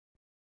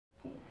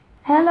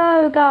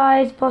Hello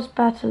guys, Boss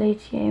Battle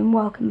here and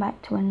welcome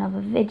back to another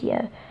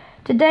video.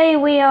 Today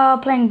we are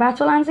playing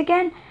Battlelands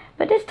again,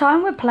 but this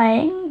time we're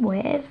playing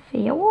with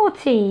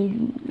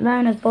Fiawarty,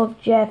 known as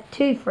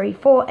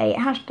BobJeff2348,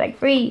 hashtag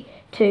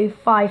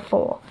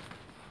 3254.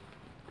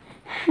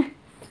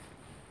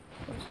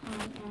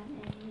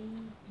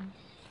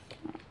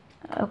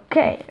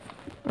 Okay,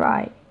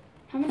 right.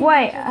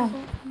 Wait,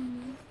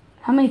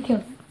 how many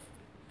kills?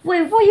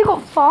 Wait, what, you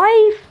got 5?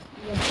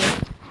 Yeah.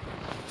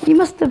 You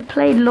must have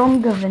played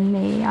longer than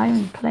me. I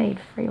only played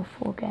 3 or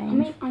 4 games. How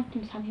many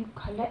items have you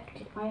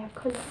collected? I have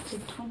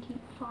collected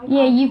 25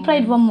 Yeah, items. you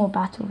played one more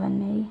battle than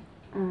me.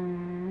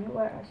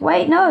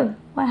 Wait, no.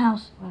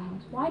 Warehouse.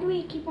 Warehouse. Why do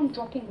we keep on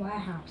dropping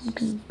warehouse?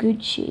 Because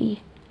Gucci.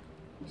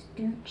 It's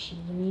Gucci.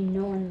 I mean,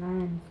 no one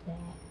lands there.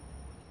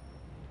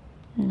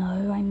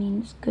 No, I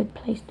mean it's a good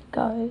place to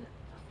go.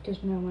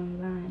 Because no one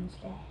lands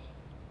there.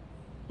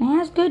 It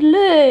has good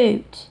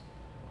loot.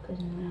 Because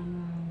no one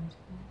lands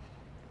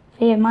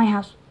there. Here, my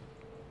house.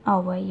 Oh,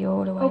 wait, you're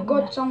all the way Oh over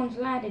god, there. someone's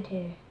landed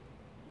here.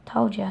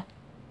 Told ya.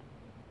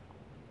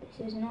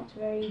 This is not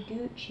very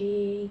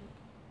Gucci.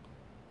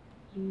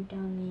 You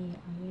dummy,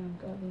 I am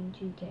going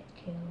to get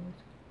killed.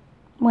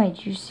 Wait,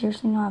 do you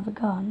seriously not have a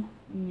gun?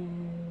 No.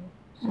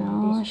 So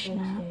Oh, this place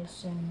snap. is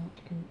so not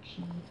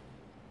Gucci.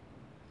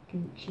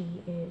 Gucci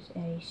is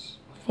a...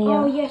 Theo.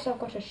 Oh yes, I've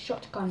got a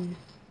shotgun.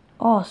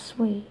 Oh,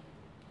 sweet.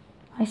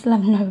 I still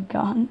have no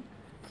gun.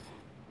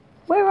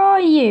 Where are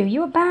you?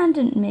 You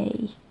abandoned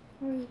me.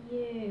 Where are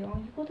you? Oh,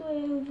 you all the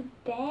way over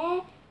there?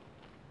 Oh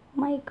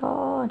my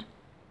god.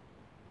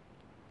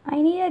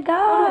 I need a Oh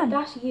gun. no,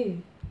 that's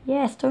you.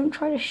 Yes, don't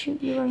try to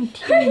shoot your own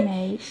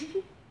teammate.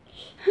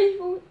 I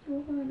thought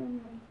you were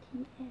on my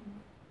TM.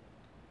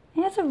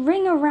 There's a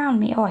ring around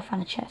me. Oh, I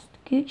found a chest.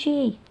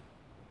 Gucci.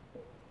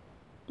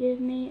 Give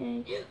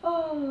me a...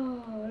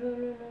 Oh,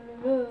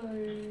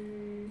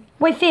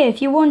 Wait, Thea,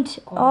 if you want...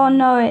 Oh,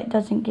 no, it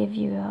doesn't give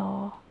you...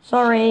 Oh,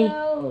 sorry.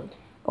 Shield.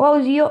 Well,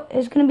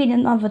 it's going to be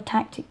another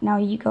tactic now.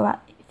 You go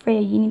at... Thea,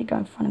 you need to go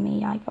in front of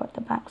me. I go at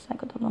the back, so I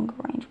got the longer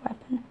range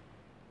weapon.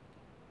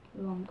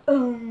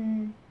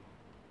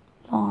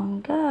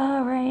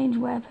 Longer range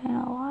weapon.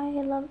 Oh,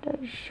 I love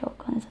those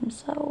shotguns. I'm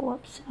so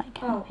upset I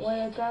can't. Oh,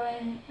 we're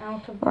going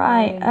out of...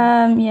 Right,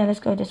 yeah, let's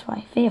go this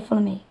way. Thea,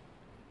 follow me.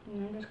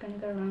 I'm just going to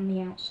go around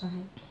the outside.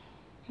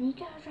 And you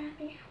go around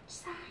the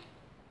outside.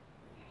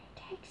 And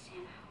it takes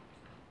him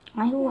out.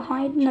 I will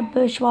hide in the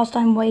bush whilst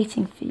I'm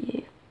waiting for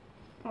you.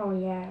 Oh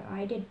yeah,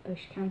 I did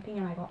bush camping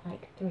and I got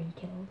like 3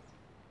 kills.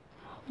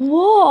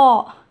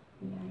 What?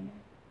 Yeah, I know.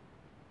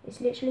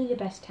 It's literally the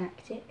best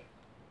tactic.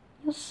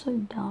 You're so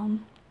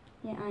dumb.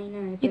 Yeah, I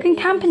know. You can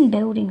camp in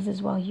buildings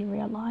as well, you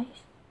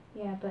realise?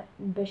 Yeah, but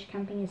bush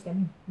camping is the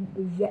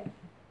best.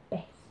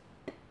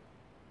 What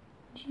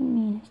do you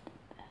mean it's the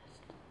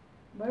best?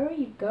 Where are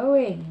you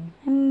going?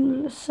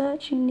 I'm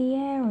searching the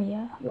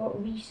area. You're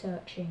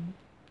researching.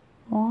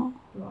 What?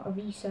 You're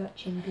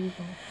researching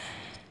Google.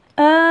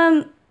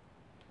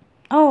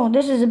 Oh,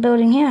 this is a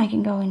building here I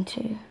can go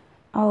into.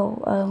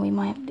 Oh, we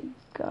might have to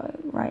go.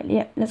 Right,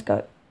 yeah, let's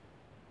go.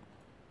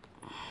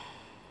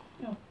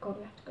 Oh god,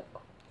 we have to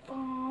go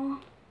far.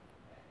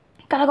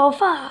 Gotta go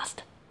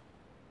fast.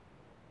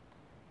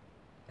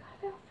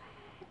 Gotta go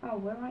fast. Oh,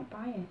 we're right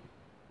by it.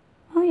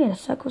 Oh yeah, the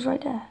circle's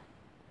right there.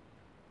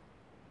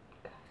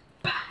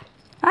 Bad.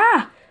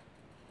 Ah!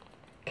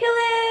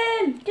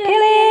 Kill him! Kill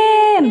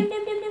him!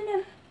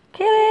 Dim.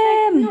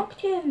 Kill him!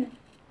 Knocked him.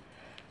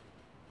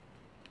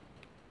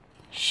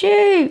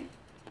 Shoot!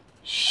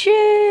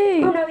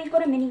 Shoot! Oh no, he's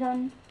got a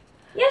minigun.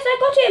 Yes, I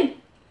got him!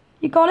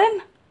 You got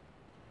him?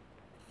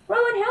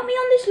 Rowan, help me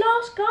on this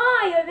last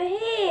guy over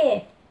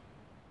here.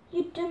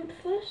 You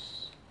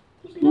doofus.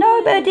 He's lying.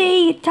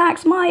 Nobody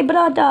attacks my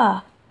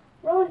brother.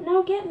 Rowan,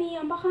 now get me.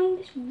 I'm behind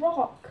this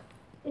rock.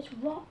 This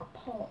rock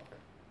park.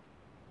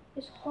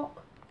 This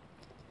hawk.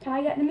 Can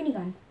I get the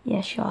minigun?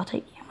 Yeah, sure, I'll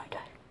take the ammo though.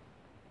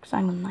 Because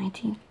I'm on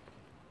 19.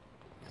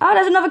 Oh,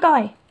 there's another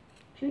guy.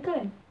 Should we kill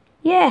him?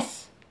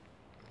 Yes.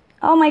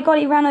 Oh my god,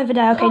 he ran over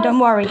there. Okay, Oh, don't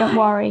worry, don't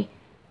worry.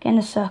 Get in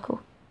the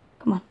circle.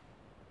 Come on.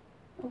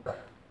 Okay.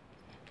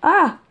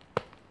 Ah!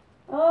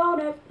 Oh,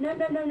 no.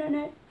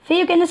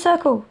 Theo, get in the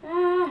circle.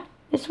 Ah,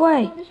 This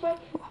way. go this way.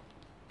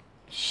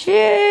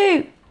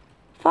 Shoot!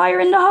 Fire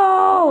in the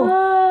hole!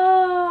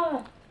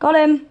 Ah. Got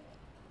him.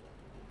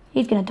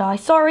 He's gonna die.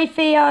 Sorry,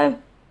 Theo.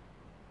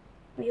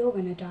 Well, you're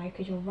going to die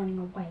because you're running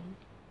away.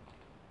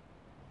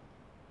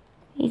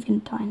 He's gonna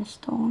die in a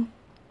storm.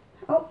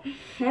 Oh,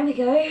 there we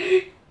go.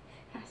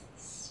 That's the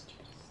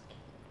stupidest.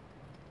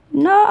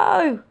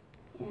 No!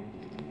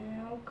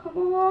 Oh, come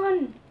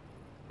on.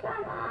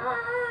 Come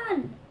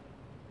on.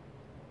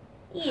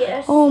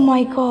 Yes. Oh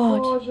my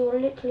god. You're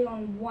literally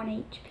on 1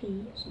 HP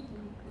or something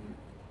like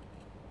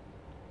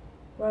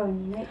that.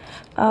 Rowan, you know.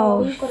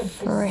 Oh, we've got a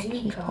frick, he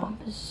bazooka. got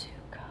a bazooka.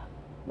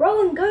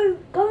 Rowan, go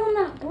on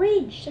that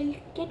bridge so you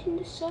can get in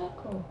the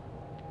circle.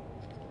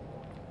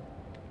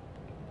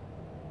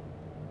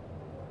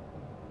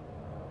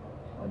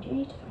 Oh, do you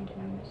need to find an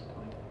ammo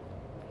supply?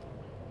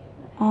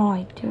 Oh,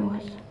 I do.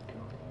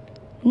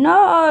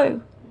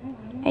 No! No,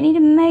 I need to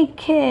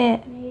make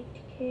it. make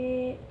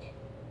it.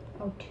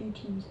 Oh, 2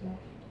 teams left.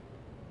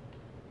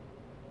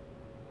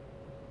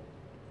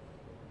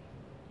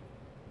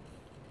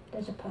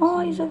 There's a person. Oh,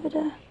 he's over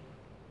there.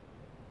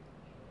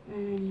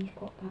 And he's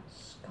got that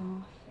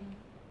scarf thing.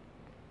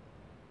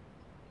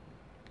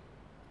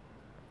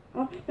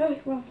 Oh, no,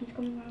 he's wrong. He's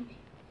coming around.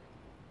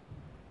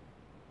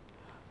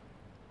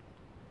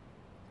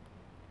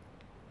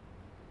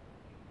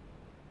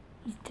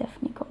 He's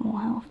definitely got more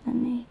health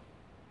than me.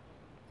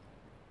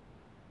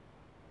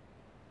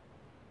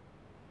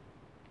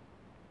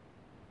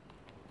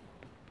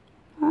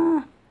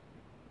 Ah.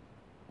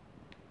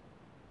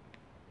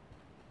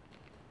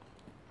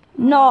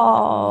 No.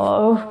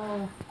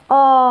 Oh,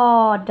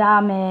 Oh,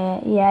 damn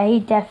it. Yeah, he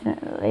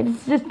definitely.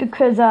 It's just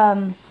because, how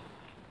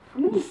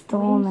many the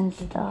storm and wins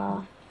did he stuff.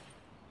 have?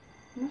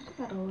 He must have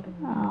had a lot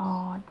of wins.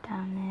 Oh,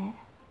 damn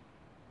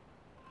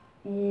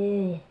it.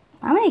 Eh.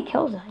 How many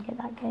kills did I get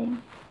that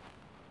game?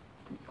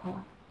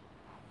 God.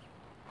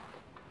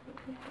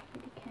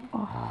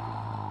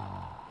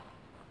 Oh,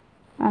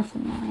 that's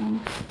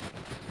annoying.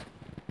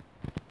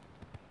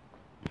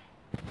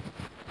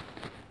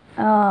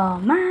 Oh,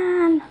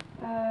 man.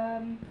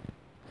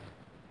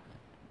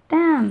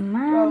 Damn,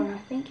 man. Rowan, I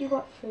think you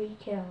got 3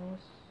 kills.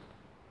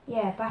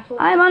 Yeah, battle.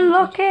 I'm defeated.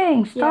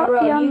 unlocking. Yeah, Start the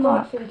Rowan, you got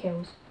unlock. 3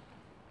 kills.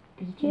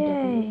 BTW.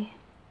 Yay.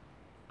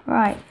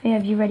 Right, Thea,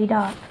 have you readied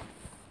up?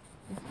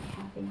 Yes,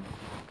 I have been.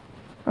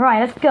 Right,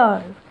 let's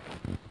go.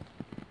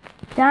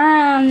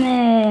 Damn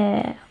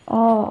it.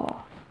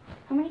 Oh,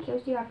 How many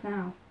kills do you have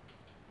now?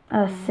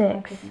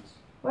 6.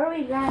 Where are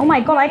we landing? Oh my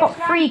god, I got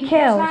Let's 3 land-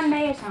 kills. Let's land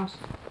Mayor's house.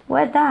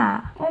 Where's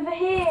that? Over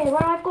here,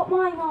 where I've got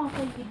my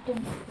marker, you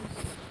dumb.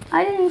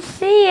 I didn't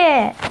see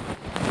it.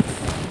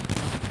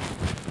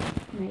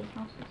 Mayor's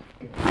house is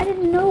good. I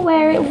didn't know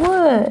where it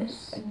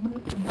was.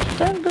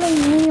 Don't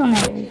blame me on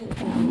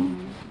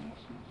everything.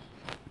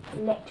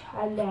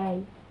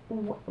 Literally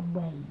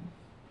way.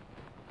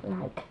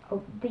 Like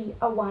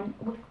the one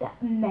with the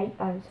Mayor's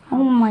house. Oh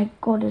my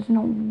god, there's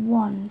not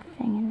one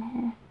thing in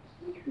here.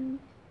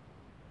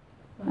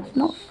 That's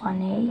not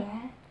funny.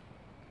 There.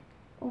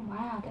 Oh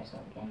wow, there's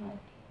a game over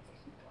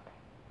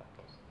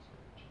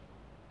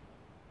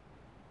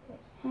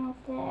here. House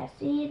there.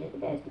 See,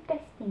 there's the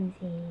best things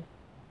here.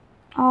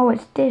 Oh,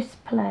 it's this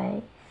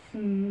place.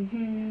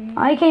 Mm-hmm.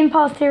 I came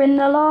past here in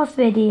the last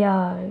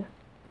video.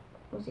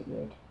 Was it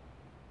good?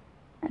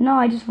 No,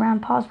 I just ran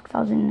past because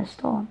I was in the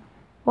storm.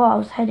 Well, I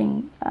was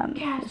heading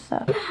Yes. this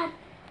up.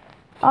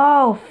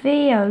 Oh,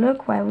 Theo,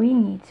 look where we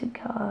need to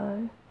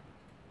go.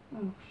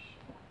 Oh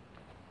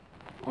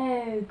shit.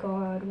 Oh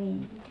god, we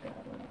need to go.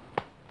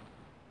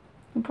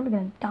 We're probably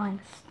going to die in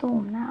the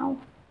storm now.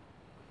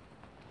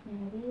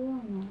 No, we will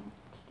not.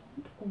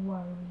 Don't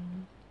worry.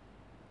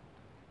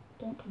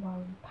 Don't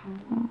worry,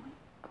 Pam. Oh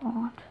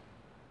my god.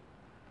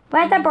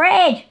 Where's the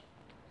bridge?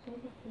 So the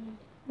heat.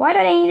 Why do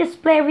they need to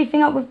split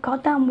everything up with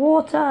goddamn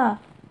water?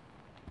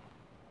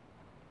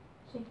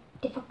 So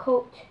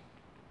difficult.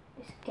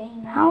 This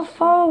game. How is so-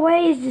 far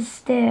away is this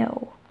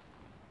still?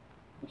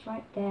 It's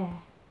right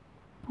there.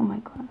 Oh my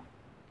god.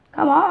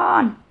 Come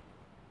on!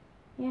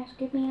 Yes,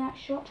 give me that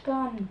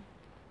shotgun.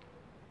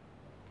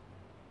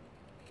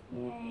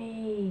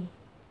 Yay.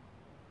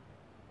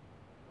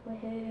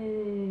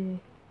 Woohoo.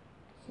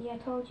 See, I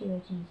told you it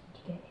was easy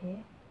to get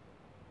here.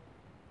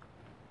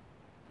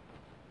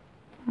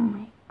 Oh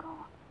my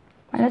god.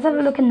 Right, let's have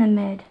a look in the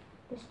mid.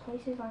 This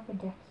place is like a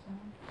death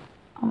zone.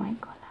 Oh my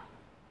god.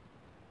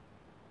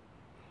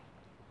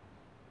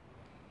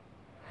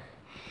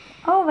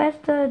 Oh, there's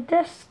the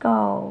death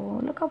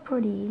skull. Look how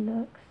pretty he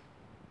looks.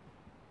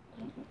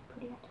 Doesn't look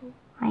pretty at all.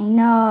 I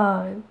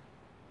know.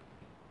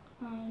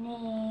 I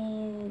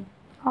know.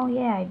 Oh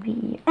yeah, I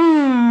beat you.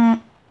 Yeah,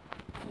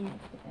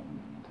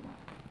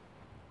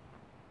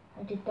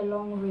 I did the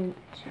long route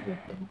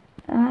with them.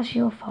 That's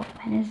your fault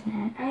then, isn't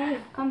it? Hey,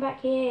 come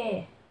back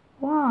here.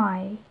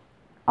 Why?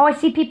 Oh, I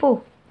see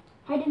people.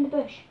 Hide in the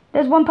bush.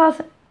 There's one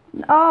person.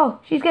 Oh,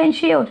 she's getting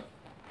shield.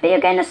 Theo,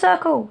 get in the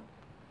circle.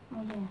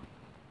 Oh yeah.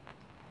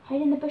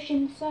 Hide in the bush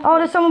in the circle. Oh,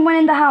 there's someone went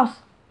in the house.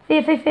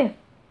 Theo. Someone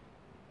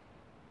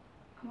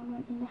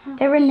went in the house.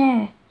 They're in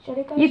there. Should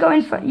I go? You go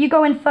in. You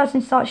go in first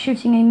and start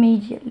shooting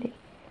immediately.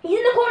 He's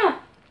in the corner.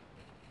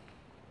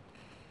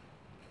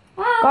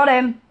 Ah! Got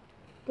him.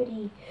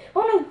 Goodie.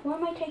 Oh no! Why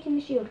am I taking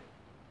the shield?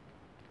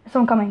 There's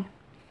someone coming.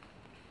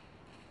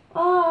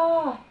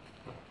 Ah!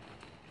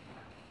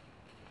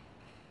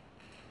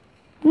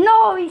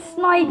 No, he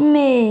sniped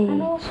me.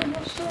 And also,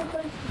 you're so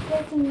close to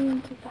getting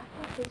me to back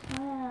up as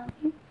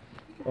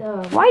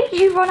well. Why did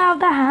you run out of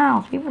the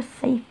house? We were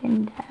safe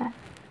in there.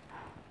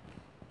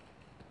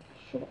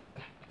 Should have.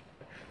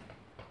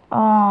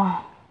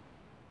 Oh.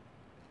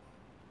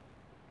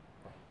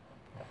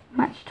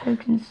 Match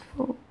tokens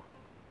full.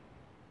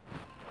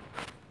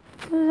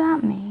 What does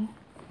that mean?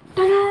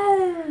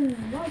 No!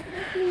 Why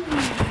did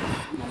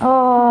I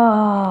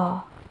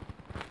Oh.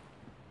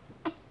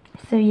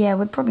 So yeah,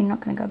 we're probably not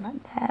going to go back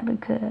there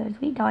because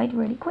we died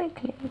really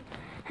quickly.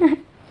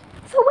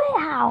 It's a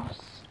warehouse.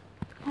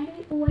 Why do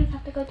we always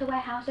have to go to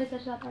warehouses.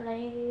 There's a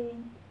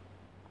lane.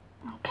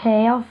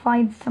 Okay, I'll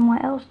find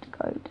somewhere else to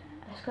go to.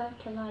 Let's go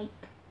to like.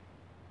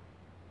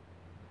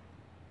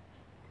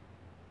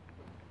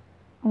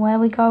 Where are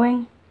we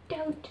going?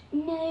 Don't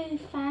know,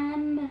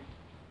 fam.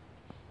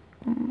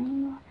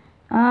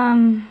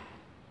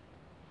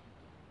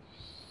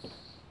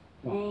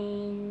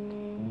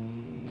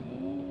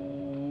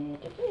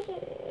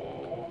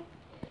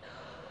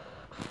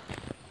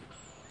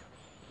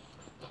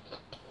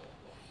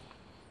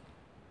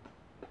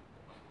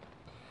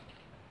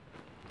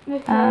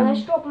 Okay,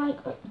 let's drop like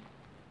a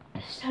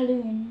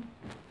saloon.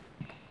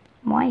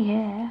 Why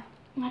here?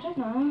 I don't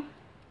know.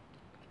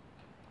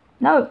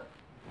 No.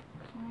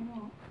 Why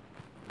not?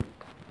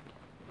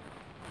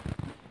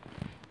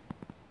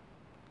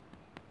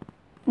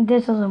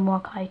 This doesn't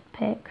work, I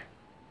pick.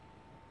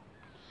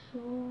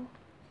 Sure.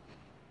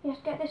 Yes,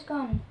 get this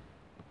gun.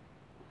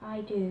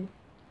 I do.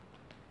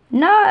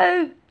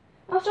 No!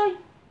 Oh, sorry.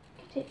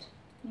 Get it.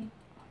 You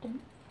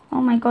don't.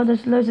 Oh my god,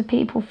 there's loads of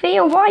people.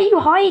 Theo, why are you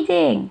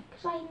hiding?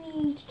 Because I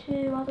need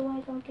to,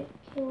 otherwise I'll get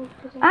killed.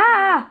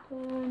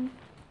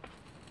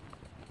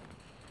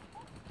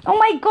 Oh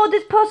my god,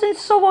 this person's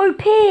so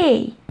OP!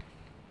 I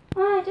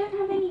don't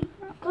have any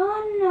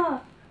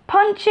gun.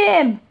 Punch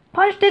him!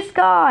 Punch this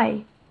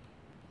guy!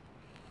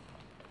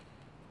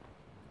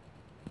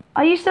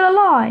 Are you still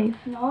alive?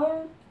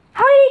 No.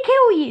 How did he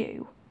kill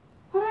you?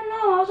 I don't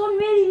know, I was on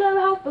really low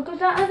health because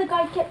that other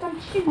guy kept on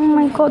shooting. Oh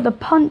my me. god, the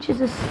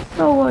punches are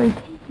so OP,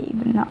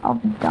 even that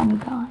other dumb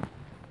guy.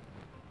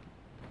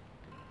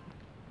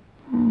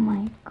 Oh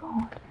my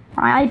god.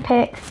 Right,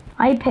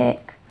 I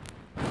pick.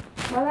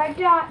 Well, that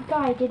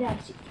guy did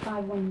have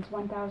 65 wins,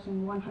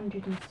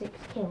 1,106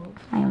 kills.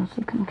 I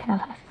honestly couldn't care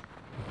less.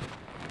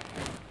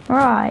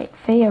 Right,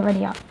 Thea,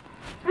 ready up.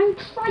 I'm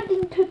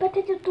trying to, but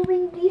it's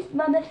doing this,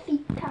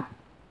 mamacita.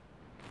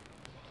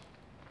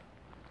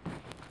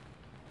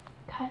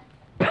 Okay.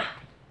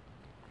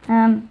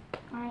 I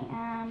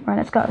am. Right,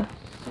 let's go.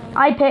 So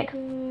I pick.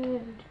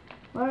 Good.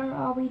 Where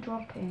are we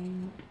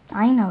dropping?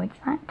 I know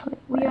exactly.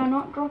 We are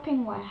not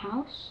dropping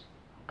warehouse,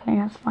 Okay,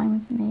 that's fine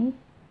with me.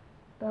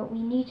 but we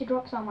need to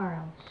drop somewhere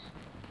else.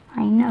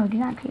 I know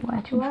exactly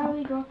where to Where are drop.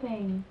 we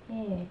dropping?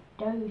 Here,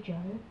 dojo.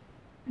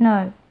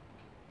 No,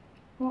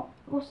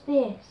 What's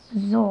this?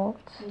 Resort.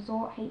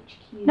 Resort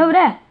HQ. No,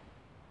 there.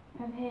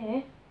 Over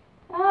here.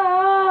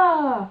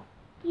 Ah!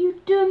 You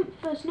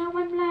dumped us. Now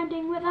I'm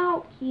landing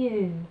without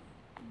you.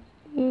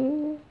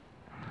 Yeah.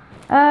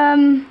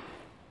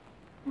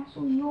 That's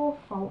all your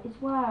fault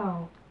as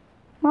well.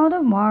 Well,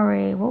 don't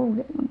worry.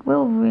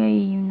 We'll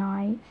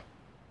reunite.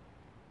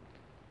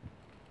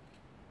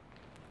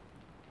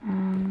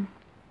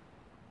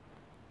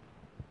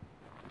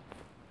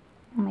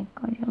 Oh my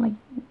god, you're like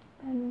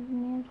better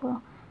than me as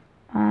well.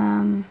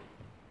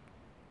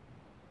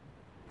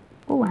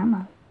 Oh,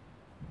 ammo.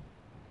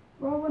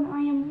 Rowan, I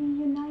am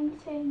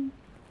reuniting.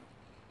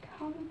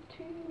 Come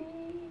to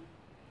me.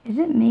 Is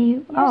it me?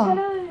 Yes, Oh,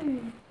 hello.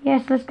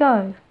 yes. Let's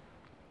go.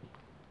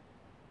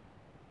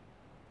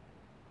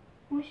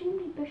 Why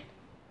shouldn't we bush?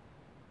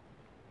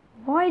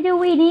 Why do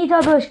we need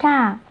a bush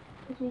camp?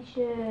 Because we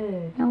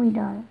should. No, we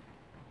don't.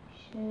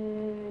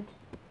 Should.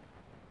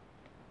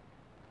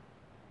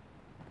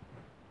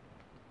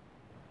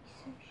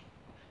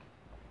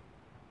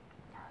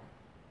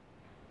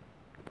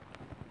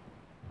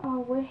 Oh,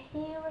 we're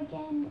here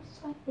again.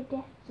 It's like the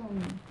death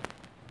zone.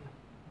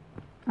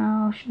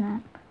 Oh,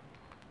 snap.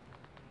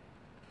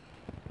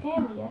 There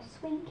we are,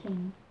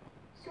 swinking.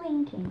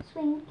 Swinking,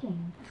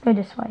 swinking. Let's go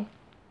this way.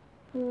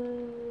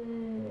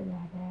 Ooh,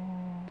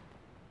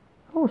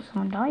 Oh,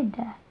 someone died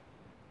there.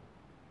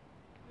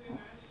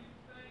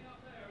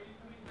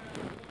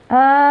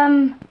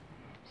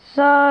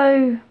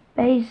 So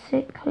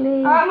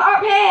basically. I'm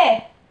up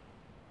here.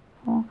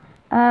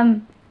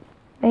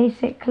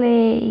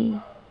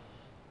 Basically.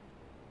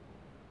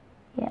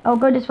 Yeah. Oh,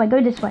 go this way.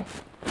 Go this way.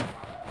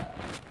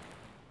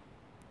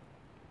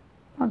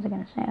 What was I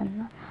gonna say? I don't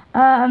know.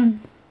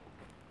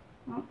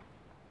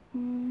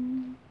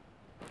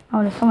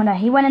 Oh, there's someone there.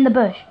 He went in the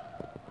bush.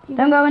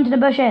 Don't go into the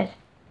bushes.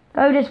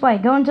 Go this way.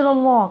 Go into the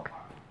log.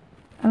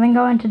 And then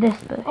go into this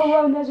bush.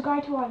 Oh, and there's a guy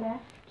to our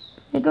left.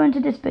 Yeah, go into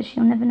this bush.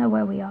 You'll never know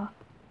where we are.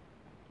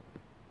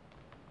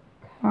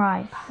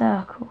 Right,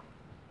 circle.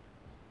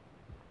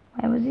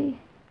 Where was he?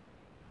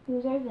 He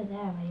was over there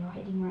where you're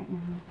hiding right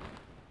now.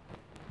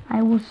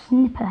 I will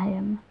snipper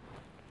him.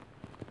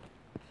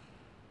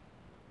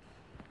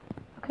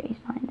 Okay, he's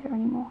not in there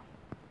anymore.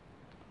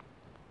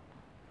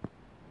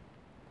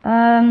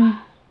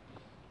 Oh,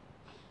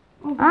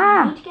 we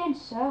Ah! need to get in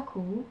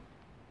circle.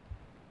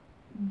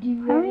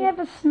 I only have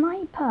a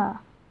sniper.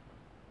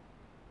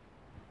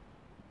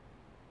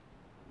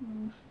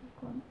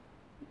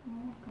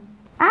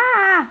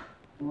 Ah!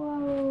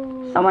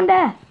 Whoa. Someone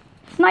there.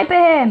 Sniper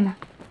him.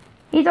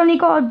 He's only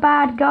got a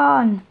bad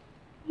gun.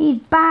 He's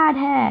bad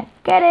hair.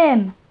 Get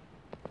him.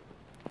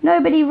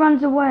 Nobody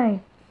runs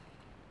away.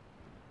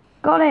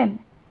 Got him.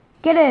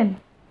 Get him.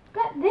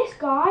 Get this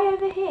guy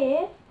over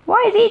here.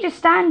 Why is he just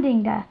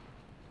standing there?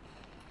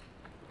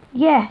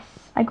 Yes.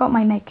 I got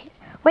my med kit.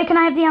 Wait, can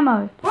I have the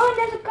ammo? Oh,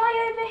 there's a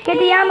guy over here. Get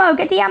the ammo,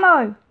 get the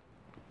ammo.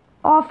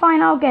 Oh,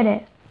 fine, I'll get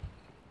it.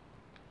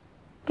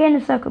 Get in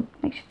the circle.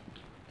 Make sure.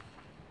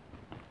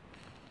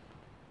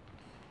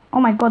 Oh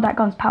my god, that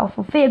gun's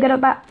powerful. Theo, get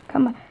up back.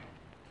 Come on.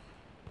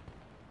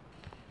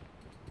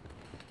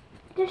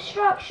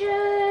 Destruction.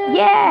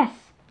 Yes.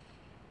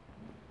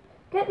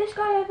 Get this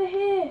guy over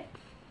here.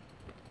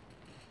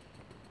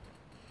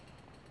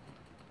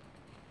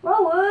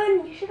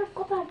 Rowan, you should have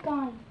got that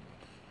gun.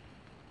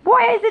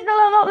 Why is it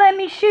not letting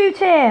me shoot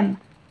him?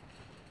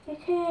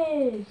 It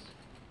is.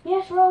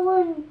 Yes,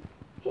 Rowan.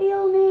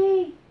 Heal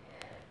me.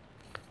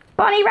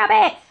 Bunny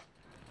rabbits.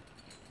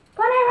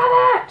 Bunny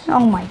rabbit.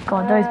 Oh my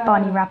god, those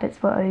bunny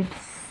rabbits were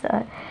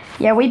absurd.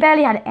 Yeah, we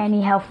barely had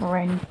any health or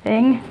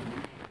anything.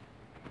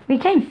 We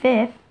came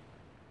 5th.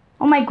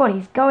 Oh my god,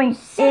 he's going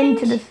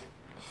into the...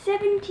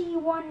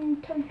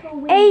 71 total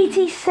wins.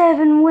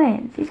 87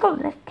 wins. He's got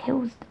less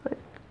kills though.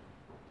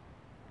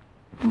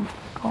 Oh my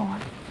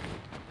god.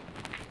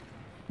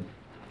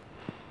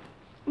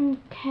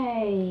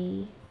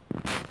 Okay.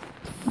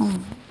 Oh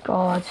my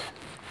god.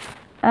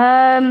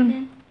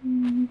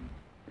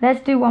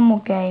 Let's do one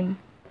more game.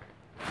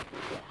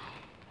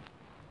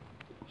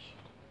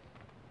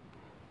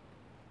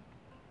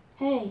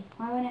 Hey,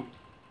 why won't it?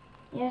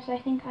 Yes, I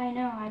think I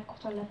know. I've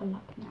got to level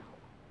up now.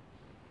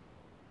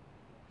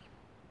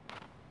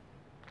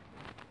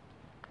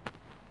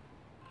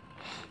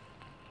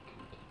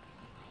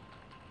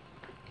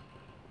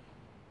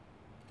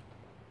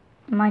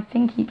 My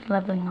thing keeps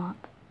leveling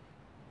up.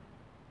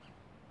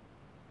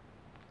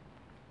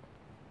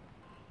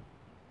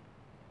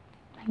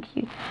 Thank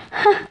you.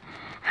 I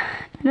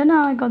don't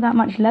know how I got that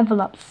much level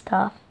up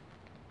stuff.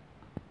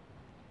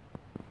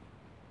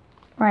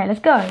 Right, let's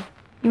go.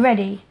 You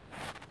ready?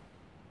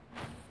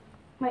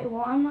 Wait,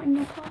 what? I'm not in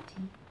your party.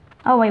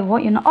 Oh wait,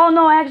 what? You're not? Oh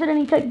no, I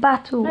accidentally took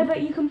battle. No,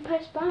 but you can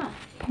press back.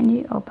 Can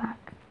you? Oh, back.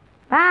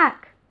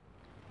 Back!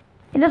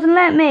 It doesn't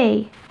let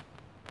me.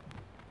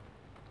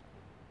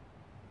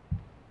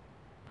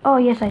 Oh,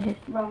 yes I did.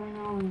 Rowan,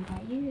 I'll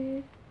invite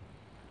you.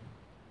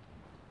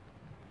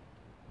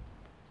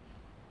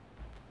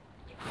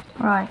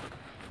 Right.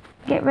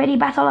 Get ready,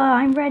 battler.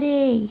 I'm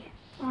ready.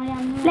 I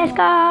am Rowan. Let's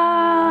go!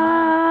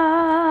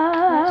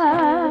 Let's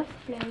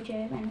go,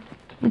 Flojo, and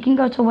We can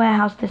go to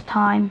warehouse this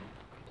time.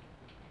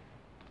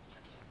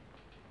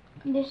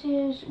 this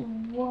is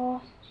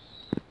what...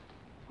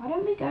 Why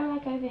don't we go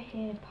like over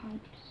here,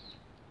 pipes?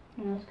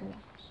 No, let's go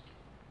warehouse.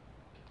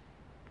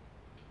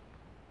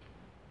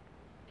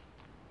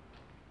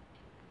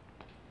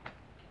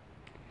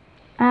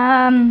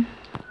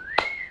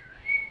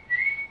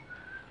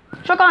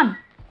 Shotgun.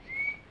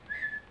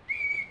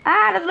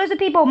 Ah, there's loads of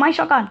people. My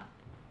shotgun.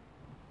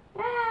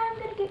 Ah, I'm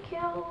gonna get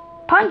killed.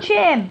 Punch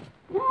him.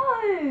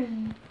 No.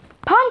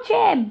 Punch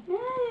him. No.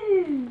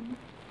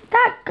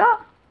 That guy.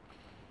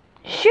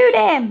 Shoot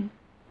him.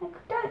 I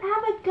don't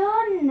have a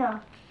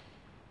gun.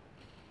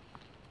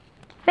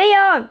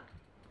 Theo.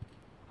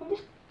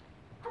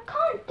 I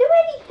can't do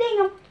anything.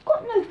 I've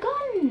got no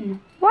gun.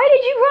 Why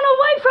did you run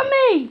away from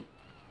me?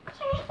 Because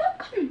I have no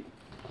gun.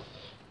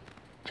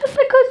 Just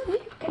because you...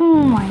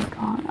 Oh my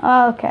god.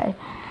 Okay.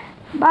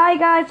 Bye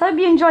guys. Hope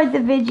you enjoyed the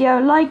video.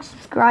 Like,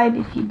 subscribe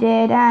if you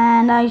did.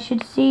 And I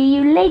should see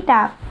you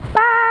later.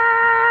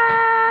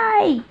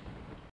 Bye.